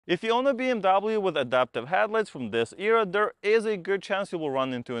If you own a BMW with adaptive headlights from this era, there is a good chance you will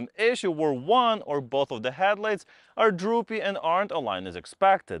run into an issue where one or both of the headlights are droopy and aren't aligned as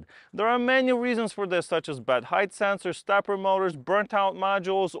expected. There are many reasons for this, such as bad height sensors, stepper motors, burnt out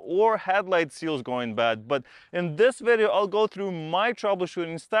modules, or headlight seals going bad. But in this video, I'll go through my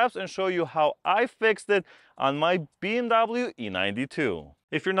troubleshooting steps and show you how I fixed it on my BMW E92.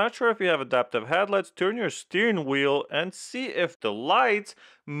 If you're not sure if you have adaptive headlights, turn your steering wheel and see if the lights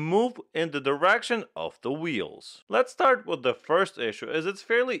move in the direction of the wheels. Let's start with the first issue, as it's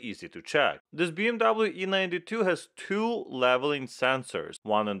fairly easy to check. This BMW E92 has two leveling sensors,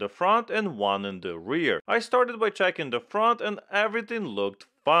 one in the front and one in the rear. I started by checking the front and everything looked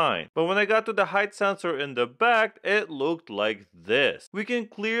fine. But when I got to the height sensor in the back, it looked like this. We can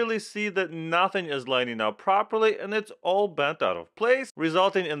clearly see that nothing is lining up properly and it's all bent out of place,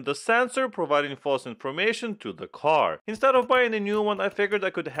 resulting in the sensor providing false information to the car. Instead of buying a new one, I figured I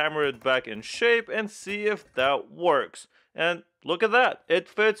could hammer it back in shape and see if that works. And look at that, it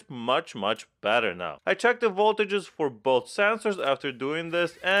fits much better now. I checked the voltages for both sensors after doing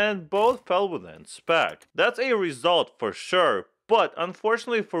this and both fell within spec. That's a result for sure. But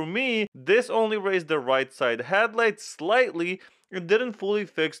unfortunately for me, this only raised the right side headlight slightly and didn't fully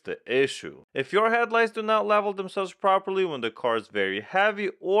fix the issue. If your headlights do not level themselves properly when the car is very heavy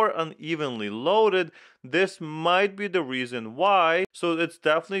or unevenly loaded, this might be the reason why, so it's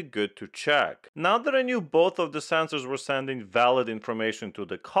definitely good to check. Now that I knew both of the sensors were sending valid information to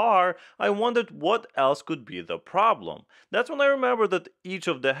the car, I wondered what else could be the problem. That's when I remembered that each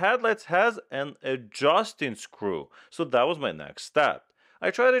of the headlights has an adjusting screw, so that was my next step. I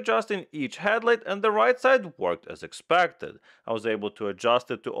tried adjusting each headlight and the right side worked as expected. I was able to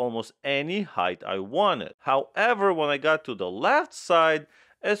adjust it to almost any height I wanted. However, when I got to the left side,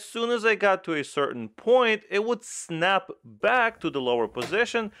 as soon as I got to a certain point, it would snap back to the lower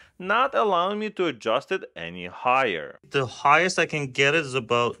position, not allowing me to adjust it any higher. The highest I can get it is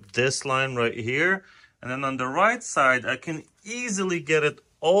about this line right here. And then on the right side, I can easily get it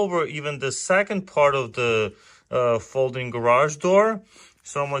over even the second part of the folding garage door.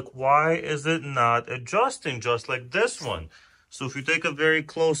 So I'm like, why is it not adjusting just like this one? So if you take a very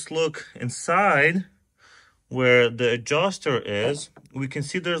close look inside where the adjuster is, we can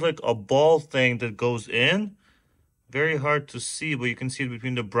see there's like a ball thing that goes in. Very hard to see, but you can see it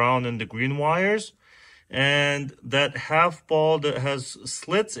between the brown and the green wires. And that half ball that has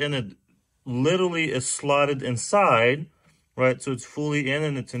slits in it literally is slotted inside, right? So it's fully in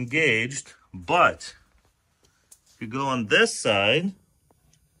and it's engaged. But if you go on this side,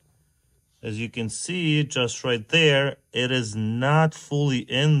 as you can see just right there, it is not fully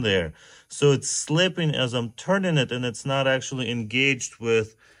in there. So it's slipping as I'm turning it and it's not actually engaged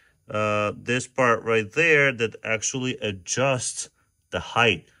with this part right there that actually adjusts the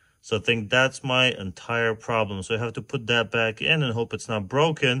height. So I think that's my entire problem. So I have to put that back in and hope it's not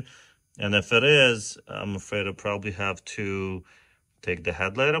broken. And if it is, I'm afraid I'll probably have to take the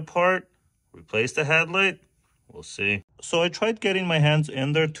headlight apart, replace the headlight. We'll see. So I tried getting my hands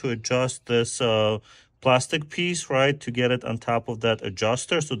in there to adjust this plastic piece, right, to get it on top of that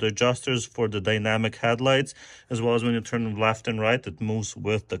adjuster. So the adjuster is for the dynamic headlights, as well as when you turn them left and right, it moves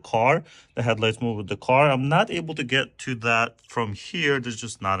with the car. The headlights move with the car. I'm not able to get to that from here. There's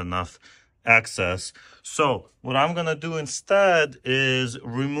just not enough access. So what I'm gonna do instead is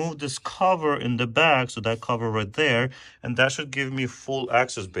remove this cover in the back, so that cover right there, and that should give me full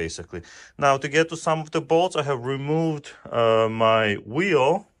access basically. Now to get to some of the bolts, I have removed my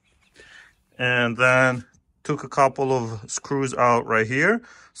wheel and then took a couple of screws out right here.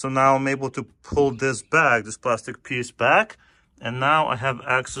 So now I'm able to pull this back, this plastic piece back. And now I have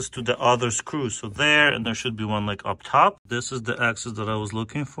access to the other screws. So there, and there should be one like up top. This is the access that I was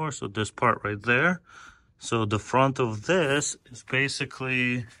looking for. So this part right there. So the front of this is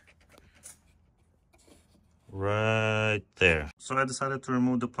basically right there. So I decided to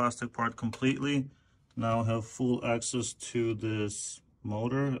remove the plastic part completely. Now I have full access to this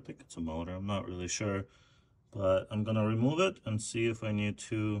motor. I think it's a motor, I'm not really sure. But I'm gonna remove it and see if I need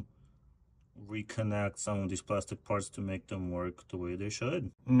to reconnect some of these plastic parts to make them work the way they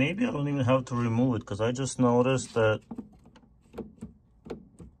should. Maybe I don't even have to remove it because I just noticed that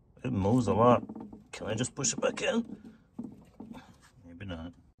it moves a lot. Can I just push it back in? Maybe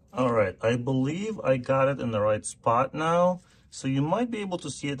not. All right, I believe I got it in the right spot now. So you might be able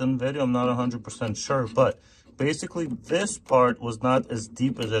to see it in video. I'm not 100% sure, but basically this part was not as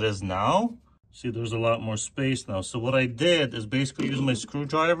deep as it is now. See, there's a lot more space now. So what I did is basically use my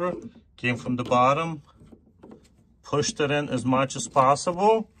screwdriver, came from the bottom, pushed it in as much as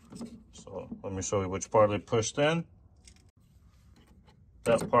possible. So let me show you which part I pushed in.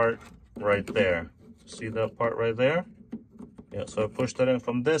 that part right there. See that part right there? Yeah, so I pushed that in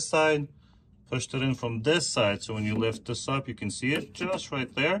from this side, pushed it in from this side. So when you lift this up, you can see it just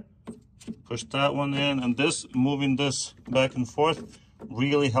right there. Push that one in, and this, moving this back and forth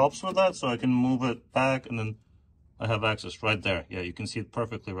really helps with that. So I can move it back, and then I have access right there. Yeah, you can see it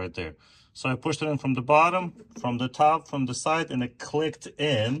perfectly right there. So I pushed it in from the bottom, from the top, from the side, and it clicked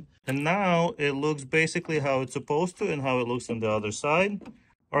in. And now it looks basically how it's supposed to and how it looks on the other side.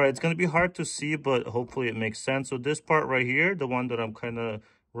 All right, it's going to be hard to see, but hopefully it makes sense. So this part right here, the one that I'm kind of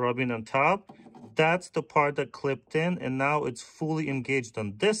rubbing on top, that's the part that clipped in, and now it's fully engaged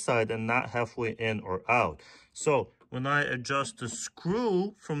on this side and not halfway in or out. So when I adjust the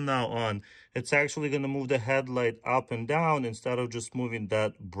screw from now on, it's actually going to move the headlight up and down instead of just moving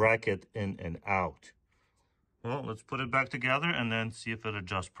that bracket in and out. Well, let's put it back together and then see if it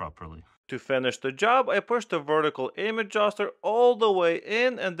adjusts properly. To finish the job, I pushed the vertical aim adjuster all the way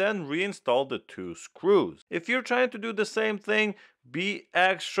in and then reinstalled the 2 screws. If you're trying to do the same thing, be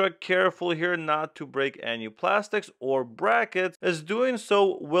extra careful here not to break any plastics or brackets, as doing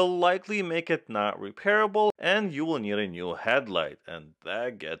so will likely make it not repairable and you will need a new headlight, and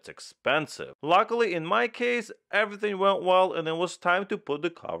that gets expensive. Luckily in my case, everything went well and it was time to put the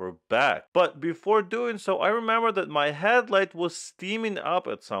cover back. But before doing so, I remembered that my headlight was steaming up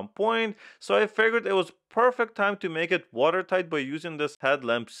at some point, so I figured it was perfect time to make it watertight by using this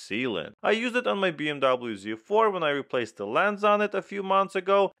headlamp sealant. I used it on my BMW Z4 when I replaced the lens on it a few months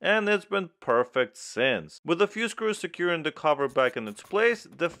ago, and it's been perfect since. With a few screws securing the cover back in its place,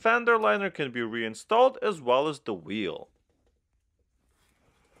 the fender liner can be reinstalled as well as the wheel.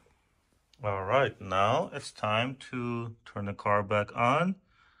 Alright, now it's time to turn the car back on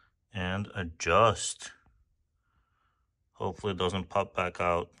and adjust. Hopefully it doesn't pop back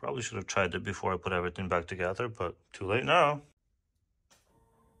out. Probably should have tried it before I put everything back together, but too late now.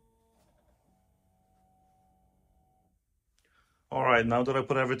 All right, now that I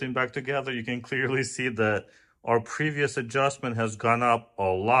put everything back together, you can clearly see that our previous adjustment has gone up a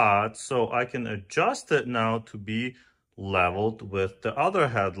lot. So I can adjust it now to be leveled with the other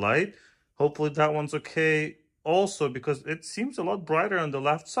headlight. Hopefully that one's okay also, because it seems a lot brighter on the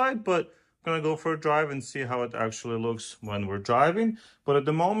left side, but I'm gonna go for a drive and see how it actually looks when we're driving. But at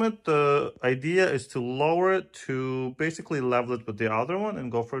the moment, the idea is to lower it to basically level it with the other one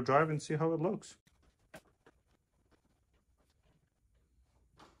and go for a drive and see how it looks.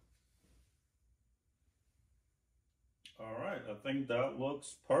 All right, I think that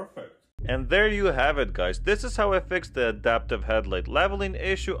looks perfect. And there you have it, guys. This is how I fixed the adaptive headlight leveling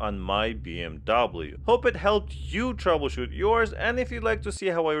issue on my BMW. Hope it helped you troubleshoot yours, and if you'd like to see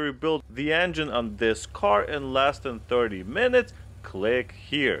how I rebuilt the engine on this car in less than 30 minutes, click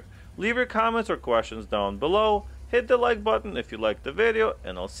here. Leave your comments or questions down below, hit the like button if you liked the video,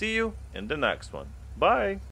 and I'll see you in the next one. Bye!